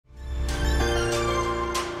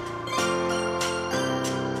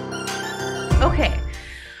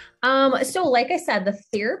So like I said, the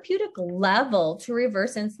therapeutic level to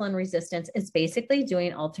reverse insulin resistance is basically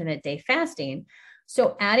doing alternate day fasting.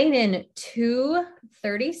 So adding in two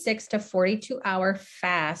 36 to 42 hour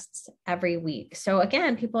fasts every week. So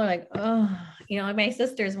again, people are like, oh, my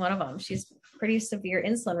sister's one of them. She's pretty severe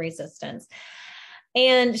insulin resistance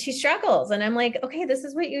and she struggles. And I'm like, okay, this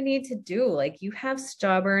is what you need to do. Like, you have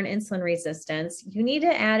stubborn insulin resistance. You need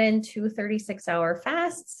to add in two 36-hour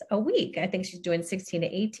fasts a week. I think she's doing 16 to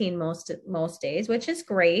 18 most days, which is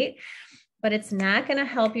great, but it's not going to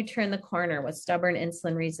help you turn the corner with stubborn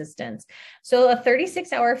insulin resistance. So a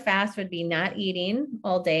 36-hour fast would be not eating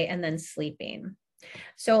all day and then sleeping.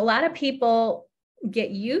 So a lot of people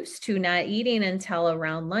get used to not eating until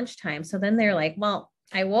around lunchtime. So then they're like, well,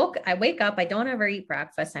 I wake up, I don't ever eat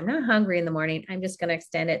breakfast. I'm not hungry in the morning. I'm just going to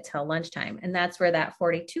extend it till lunchtime. And that's where that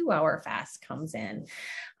 42-hour fast comes in.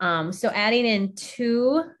 So adding in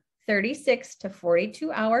two 36 to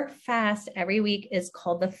 42-hour fast every week is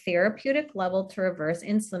called the therapeutic level to reverse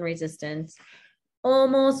insulin resistance.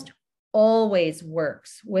 Almost always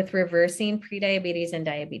works with reversing prediabetes and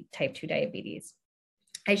type 2 diabetes.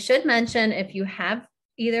 I should mention, if you have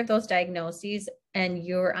either of those diagnoses and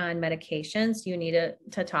you're on medications, you need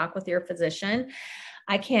to talk with your physician.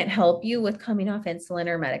 I can't help you with coming off insulin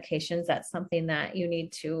or medications. That's something that you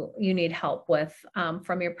need help with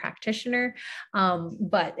from your practitioner.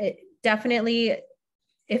 But it definitely,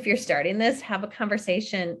 if you're starting this, have a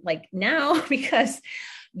conversation like now, because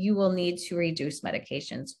you will need to reduce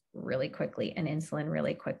medications really quickly and insulin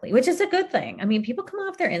really quickly, which is a good thing. I mean, people come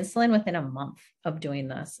off their insulin within a month of doing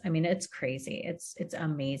this. I mean, it's crazy. It's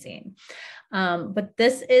amazing. But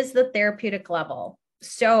this is the therapeutic level.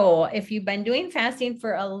 So if you've been doing fasting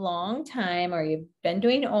for a long time, or you've been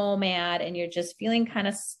doing OMAD and you're just feeling kind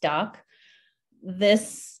of stuck,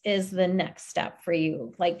 this is the next step for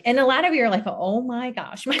you. Like, and a lot of you are like, oh my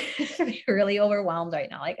gosh, I'm really overwhelmed right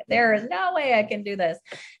now. Like, there is no way I can do this.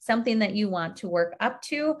 Something that you want to work up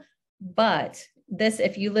to. But this,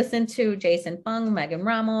 if you listen to Jason Fung, Megan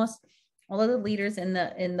Ramos, all of the leaders in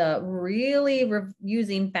the really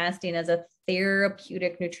using fasting as a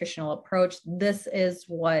therapeutic nutritional approach, this is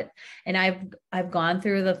what, and I've gone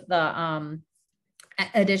through the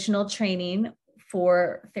additional training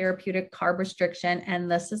for therapeutic carb restriction.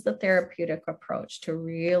 And this is the therapeutic approach to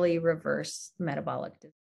really reverse metabolic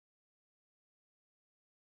disease.